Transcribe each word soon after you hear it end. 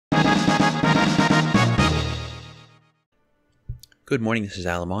Good morning, this is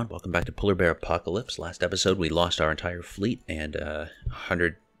Alamon. Welcome back to Polar Bear Apocalypse. Last episode, we lost our entire fleet and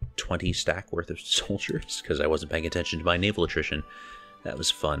 120 stack worth of soldiers because I wasn't paying attention to my naval attrition. That was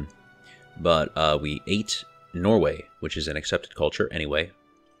fun. But we ate Norway, which is an accepted culture anyway.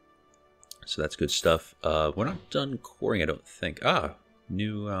 So that's good stuff. We're not done coring, I don't think.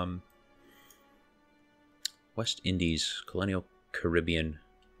 New West Indies, Colonial Caribbean.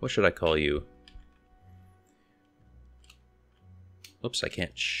 What should I call you? Oops, I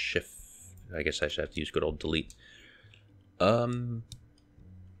can't shift. I guess I should have to use good old delete. Let's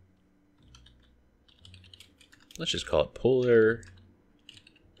just call it Polar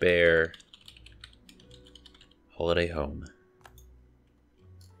Bear Holiday Home.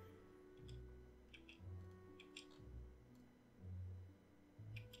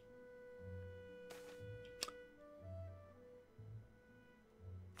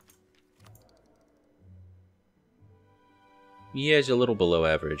 Yeah, it's a little below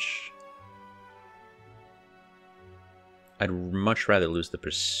average. I'd much rather lose the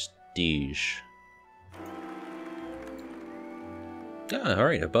prestige.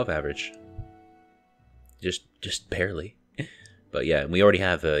 Alright, above average. Just barely. But yeah, we already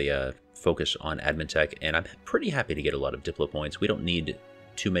have a focus on admin tech, and I'm pretty happy to get a lot of Diplo points. We don't need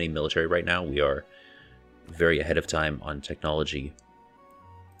too many military right now. We are very ahead of time on technology.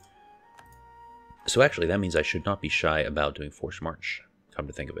 So actually, that means I should not be shy about doing Forced March, come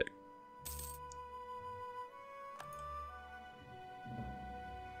to think of it.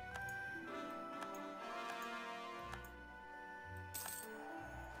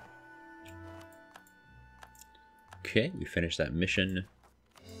 Okay, we finished that mission.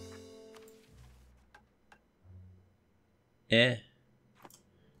 None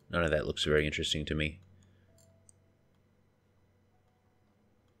of that looks very interesting to me.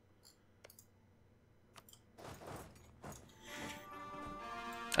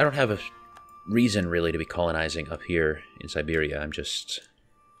 I don't have a reason really to be colonizing up here in Siberia. I'm just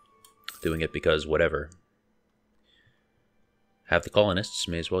doing it because whatever. Have the colonists,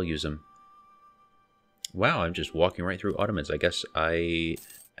 may as well use them. Wow, I'm just walking right through Ottomans. I guess I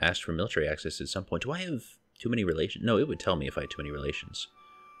asked for military access at some point. Do I have too many relations? No, it would tell me if I had too many relations.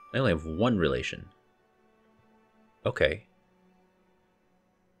 I only have one relation. Okay.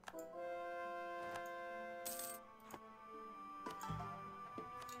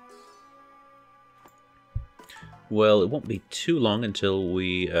 Well, it won't be too long until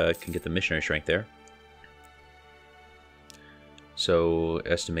we can get the missionary strength there. So,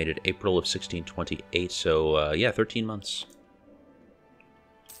 estimated April of 1628, so yeah, 13 months.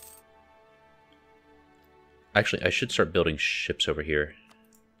 Actually, I should start building ships over here.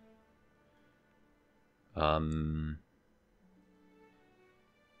 I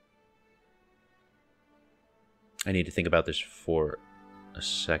need to think about this for a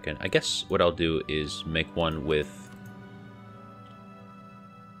second. I guess what I'll do is make one with...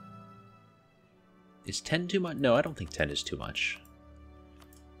 Is 10 too much? No, I don't think 10 is too much.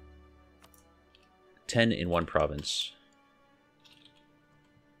 10 in one province.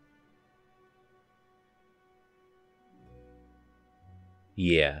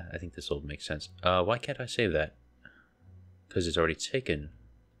 Yeah, I think this will make sense. Why can't I save that? Because it's already taken.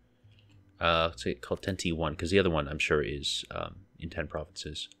 Let's say called 10T1, because the other one I'm sure is in 10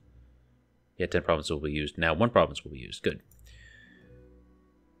 provinces. Yeah, 10 provinces will be used. Now 1 province will be used. Good.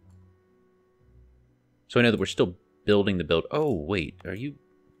 So I know that we're still building the build. Oh, wait. Are you...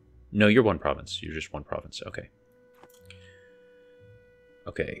 No, you're 1 province. You're just 1 province. Okay.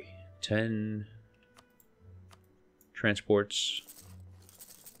 Okay. 10 transports.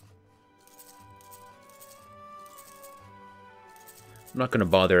 I'm not going to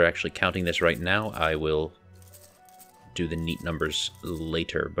bother actually counting this right now. I will do the neat numbers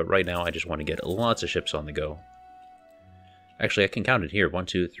later. But right now, I just want to get lots of ships on the go. Actually, I can count it here. 1,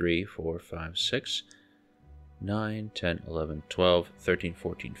 2, 3, 4, 5, 6... 9, 10, 11, 12, 13,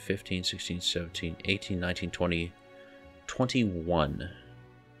 14, 15, 16, 17, 18, 19, 20, 21.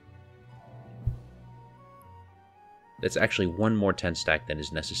 That's actually 1 more 10 stack than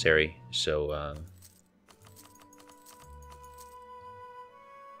is necessary, so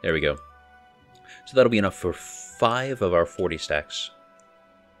there we go. So that'll be enough for 5 of our 40 stacks.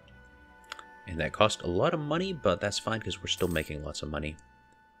 And that cost a lot of money, but that's fine because we're still making lots of money.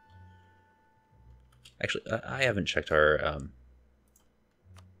 Actually, I haven't checked our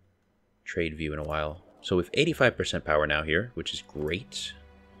trade view in a while. So with 85% power now here, which is great.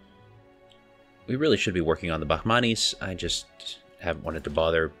 We really should be working on the Bahmanis. I just haven't wanted to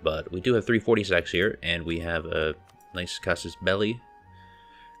bother, but we do have 340 stacks here, and we have a nice Casus Belli.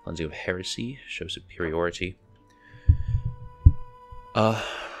 Cleansing of Heresy, show superiority. Uh,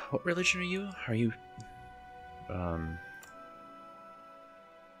 what religion are you? Are you, um...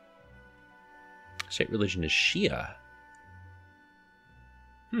 State religion is Shia.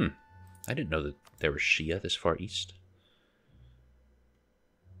 I didn't know that there was Shia this far east.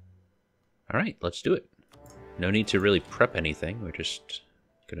 Alright, let's do it. No need to really prep anything. We're just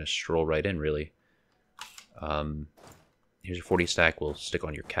gonna stroll right in, really. Here's your 40 stack. We'll stick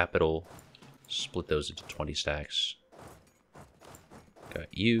on your capital. Split those into 20 stacks. Got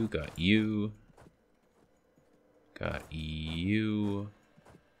you, got you. Got you.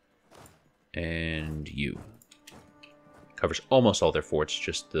 And you. Covers almost all their forts,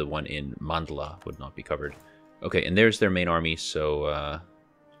 just the one in Mandala would not be covered. Okay, and there's their main army, so,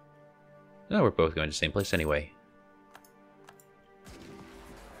 no, we're both going to the same place anyway.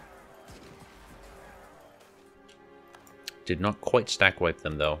 Did not quite stack wipe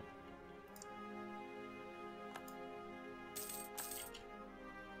them, though.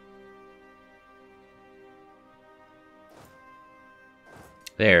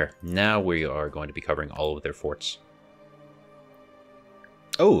 There, now we are going to be covering all of their forts.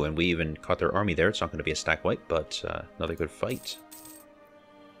 Oh, and we even caught their army there. It's not going to be a stack wipe, but another good fight.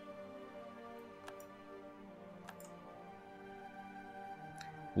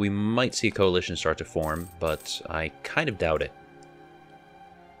 We might see a coalition start to form, but I kind of doubt it.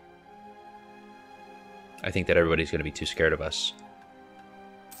 I think that everybody's going to be too scared of us.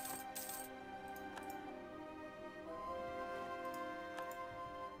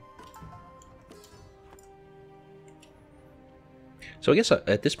 So I guess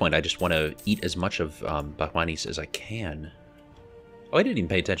at this point I just want to eat as much of Bahmanis as I can. Oh, I didn't even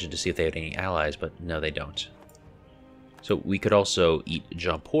pay attention to see if they had any allies, but no, they don't. So we could also eat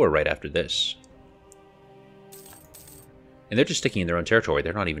Jampur right after this. And they're just sticking in their own territory.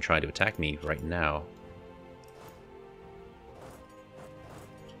 They're not even trying to attack me right now.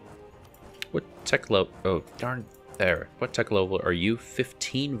 What tech level? Oh, darn. There. What tech level are you?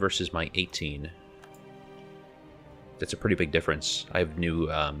 15 versus my 18. That's a pretty big difference. I have new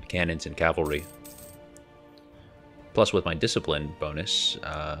cannons and cavalry. Plus, with my discipline bonus,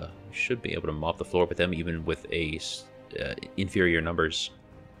 should be able to mop the floor with them, even with a inferior numbers.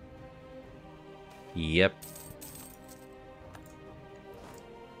 Yep.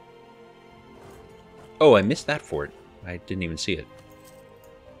 Oh, I missed that fort. I didn't even see it.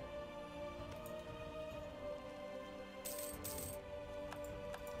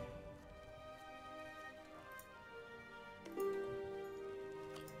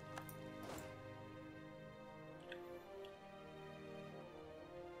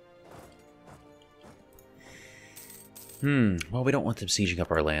 Well, we don't want them sieging up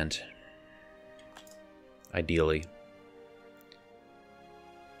our land. Ideally.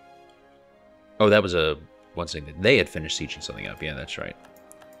 Oh, that was one thing that they had finished sieging something up. Yeah, that's right.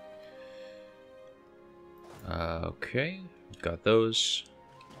 Okay, got those.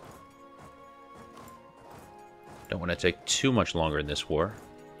 Don't want to take too much longer in this war.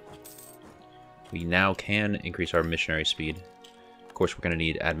 We now can increase our missionary speed. Of course, we're going to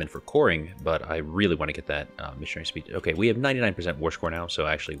need admin for coring, but I really want to get that missionary speed. Okay, we have 99% war score now, so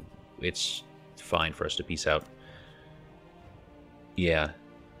actually it's fine for us to peace out. Yeah.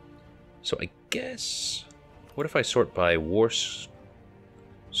 So I guess... What if I sort by wars?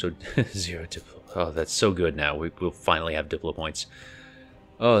 So 0 Diplo. Oh, that's so good now. We'll finally have Diplo points.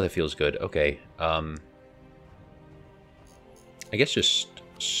 Oh, that feels good. Okay. I guess just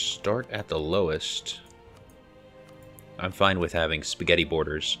start at the lowest. I'm fine with having spaghetti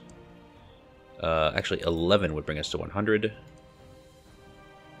borders. Actually, 11 would bring us to 100.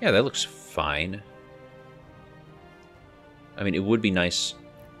 Yeah, that looks fine. I mean, it would be nice.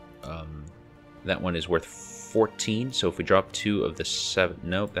 That one is worth 14, so if we drop 2 of the 7...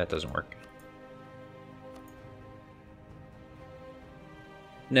 Nope, that doesn't work.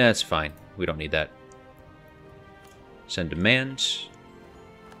 Nah, it's fine. We don't need that. Send demand.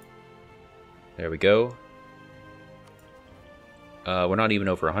 There we go. We're not even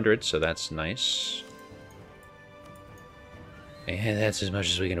over 100, so that's nice. And that's as much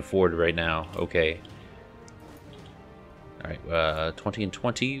as we can afford right now. Okay. Alright, 20 and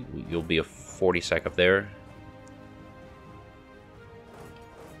 20. You'll be a 40 sec up there.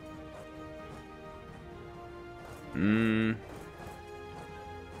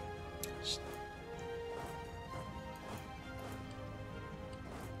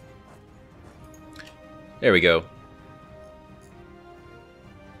 There we go.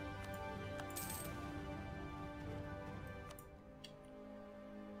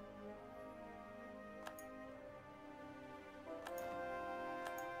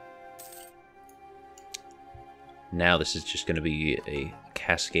 Now this is just going to be a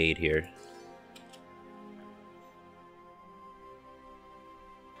cascade here.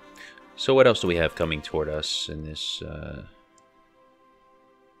 So what else do we have coming toward us in this?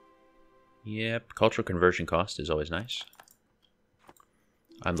 Yep, cultural conversion cost is always nice.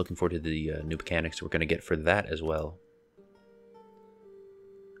 I'm looking forward to the new mechanics we're going to get for that as well.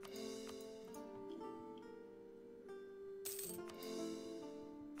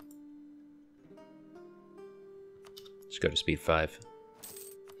 Let's go to speed 5.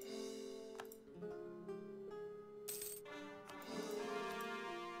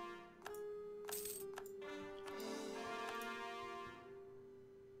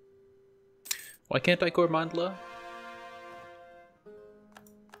 Why can't I core Mandla?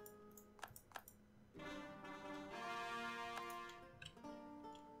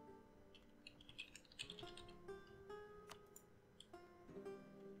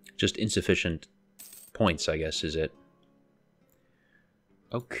 Just insufficient points, I guess, is it?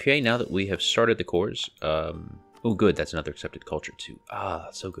 Okay, now that we have started the cores, oh good, that's another accepted culture too. Ah,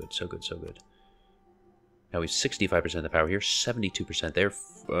 so good, so good, so good. Now we have 65% of the power here, 72% there,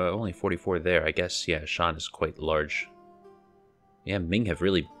 only 44 there. I guess, yeah, Shan is quite large. Yeah, Ming have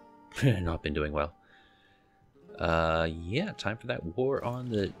really not been doing well. Yeah, time for that war on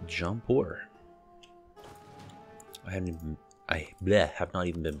the Jampur. I have not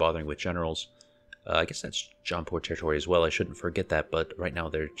even been bothering with generals. I guess that's Jampur territory as well. I shouldn't forget that, but right now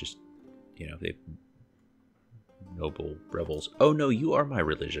they're just, you know, they noble rebels. Oh no, you are my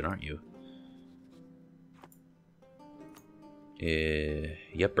religion, aren't you?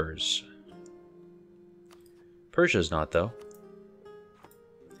 Yepers. Persia's not, though.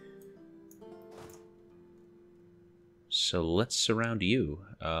 So let's surround you.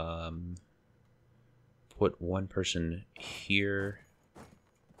 Put one person here.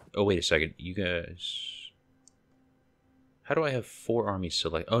 Oh, wait a second. You guys... How do I have 4 armies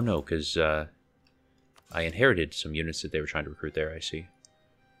select? Oh, no, because I inherited some units that they were trying to recruit there, I see.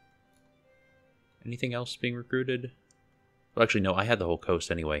 Anything else being recruited? Well, actually, no, I had the whole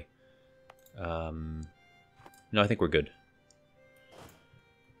coast anyway. No, I think we're good.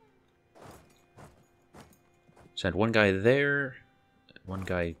 Send one guy there, one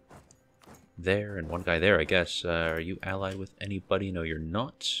guy there, and one guy there, I guess. Are you allied with anybody? No, you're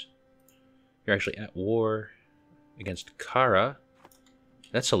not. You're actually at war against Kara.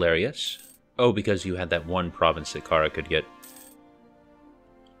 That's hilarious. Oh, because you had that one province that Kara could get.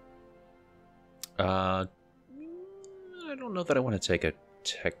 I don't know that I want to take a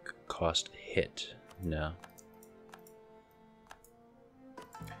tech cost hit. No.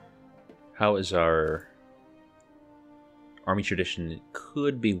 How is our army tradition? It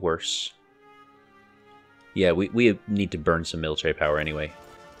could be worse. Yeah, we need to burn some military power anyway.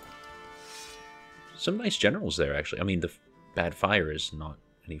 Some nice generals there, actually. I mean, the bad fire is not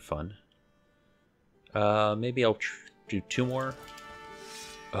any fun. Maybe I'll do 2 more.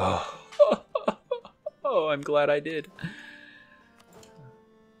 Oh. Oh, I'm glad I did.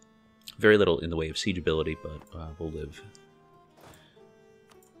 Very little in the way of siege ability, but we'll live.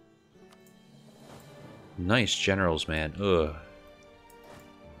 Nice generals, man. Ugh.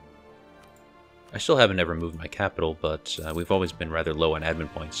 I still haven't ever moved my capital, but we've always been rather low on admin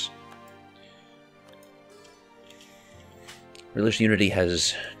points. Religious unity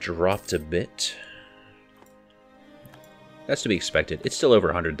has dropped a bit. That's to be expected. It's still over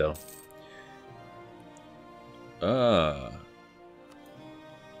 100, though.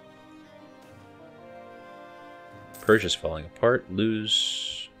 Persia's falling apart.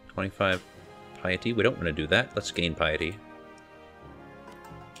 Lose 25 piety. We don't want to do that. Let's gain piety.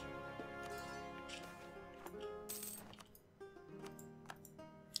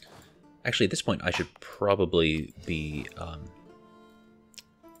 Actually, at this point, I should probably be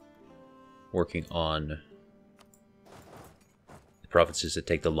working on the provinces that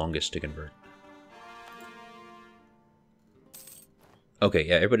take the longest to convert. Okay,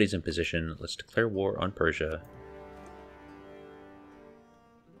 yeah, everybody's in position. Let's declare war on Persia.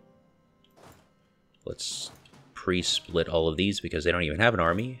 Let's pre-split all of these because they don't even have an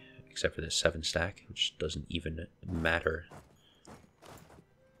army, except for this 7 stack, which doesn't even matter.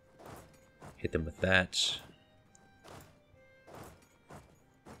 Hit them with that.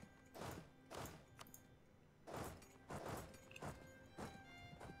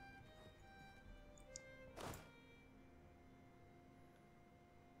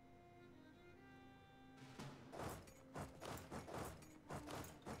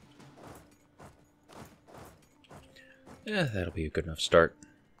 Yeah, that'll be a good enough start.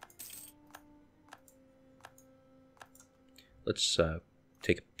 Let's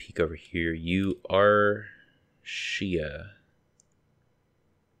take a peek over here. You are Shia.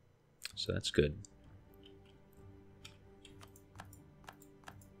 So that's good.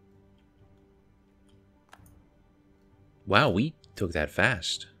 Wow, we took that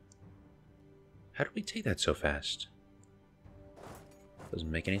fast. How did we take that so fast? Doesn't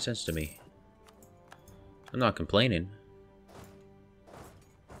make any sense to me. I'm not complaining.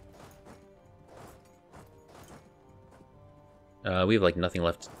 We have like nothing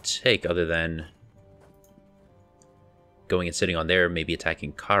left to take other than going and sitting on there, maybe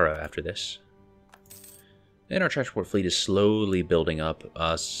attacking Kara after this. And our transport fleet is slowly building up.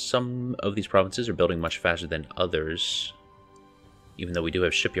 Some of these provinces are building much faster than others, even though we do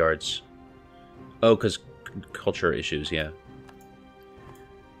have shipyards. Oh, because culture issues, yeah.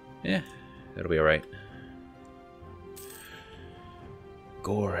 Yeah, that'll be alright.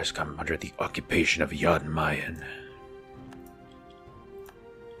 Gore has come under the occupation of Jan Mayen.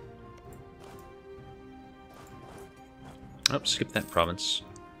 Oh, skip that province.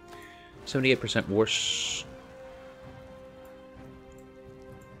 78% worse.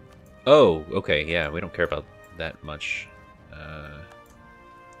 Oh, okay, yeah, we don't care about that much.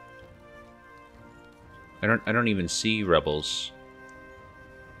 I don't even see rebels.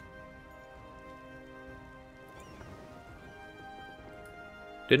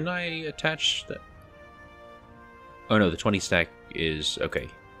 Didn't I attach that? Oh no, the 20 stack is okay.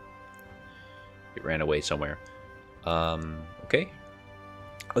 It ran away somewhere. Okay.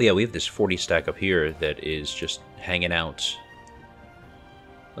 Oh yeah, we have this 40 stack up here that is just hanging out.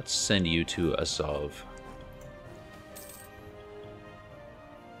 Let's send you to Azov.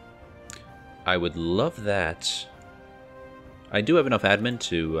 I would love that. I do have enough admin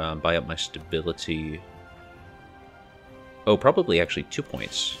to buy up my stability. Oh, probably actually 2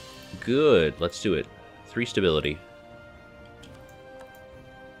 points. Good, let's do it. 3 stability.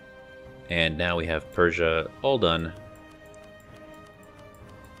 And now we have Persia all done.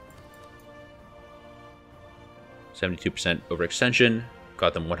 72% overextension.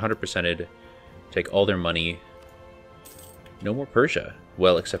 Got them 100%ed. Take all their money. No more Persia.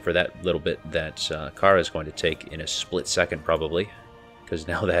 Well, except for that little bit that Kara is going to take in a split second, probably. Because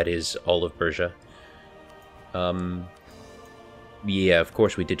now that is all of Persia. Yeah, of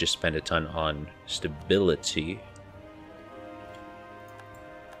course we did just spend a ton on stability.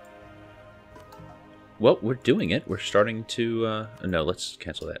 Well, we're doing it. We're starting to... no, let's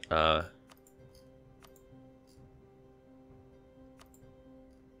cancel that.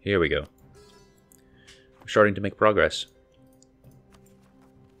 Here we go. We're starting to make progress.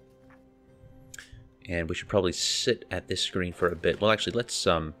 And we should probably sit at this screen for a bit. Well, actually, let's...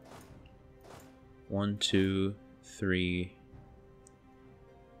 1, 2, 3...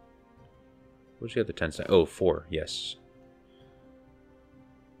 Where's the other 10 stack? Oh, 4, yes.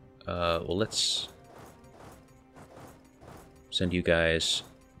 Well, let's send you guys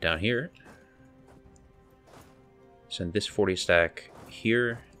down here. Send this 40 stack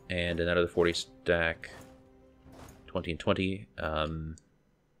here, and another 40 stack, 20 and 20,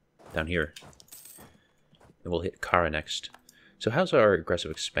 down here. And we'll hit Kara next. So how's our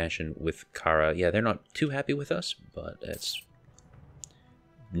aggressive expansion with Kara? Yeah, they're not too happy with us, but it's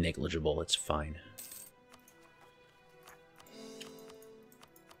negligible. It's fine.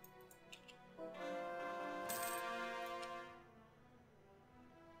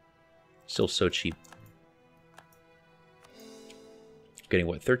 Still so cheap. Getting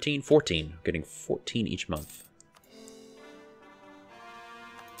what, 13? 14. Getting 14 each month.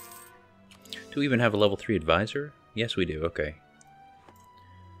 Do we even have a level 3 advisor? Yes, we do. Okay.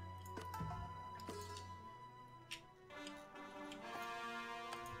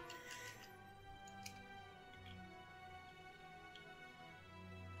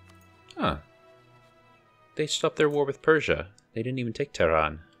 Huh. They stopped their war with Persia. They didn't even take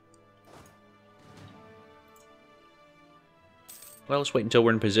Tehran. Well, let's wait until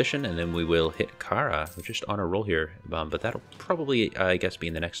we're in position, and then we will hit Kara. We're just on a roll here, but that'll probably, I guess, be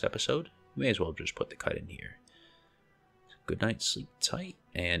in the next episode. We may as well just put the cut in here. Good night, sleep tight,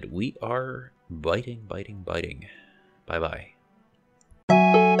 and we are biting, biting, biting. Bye-bye.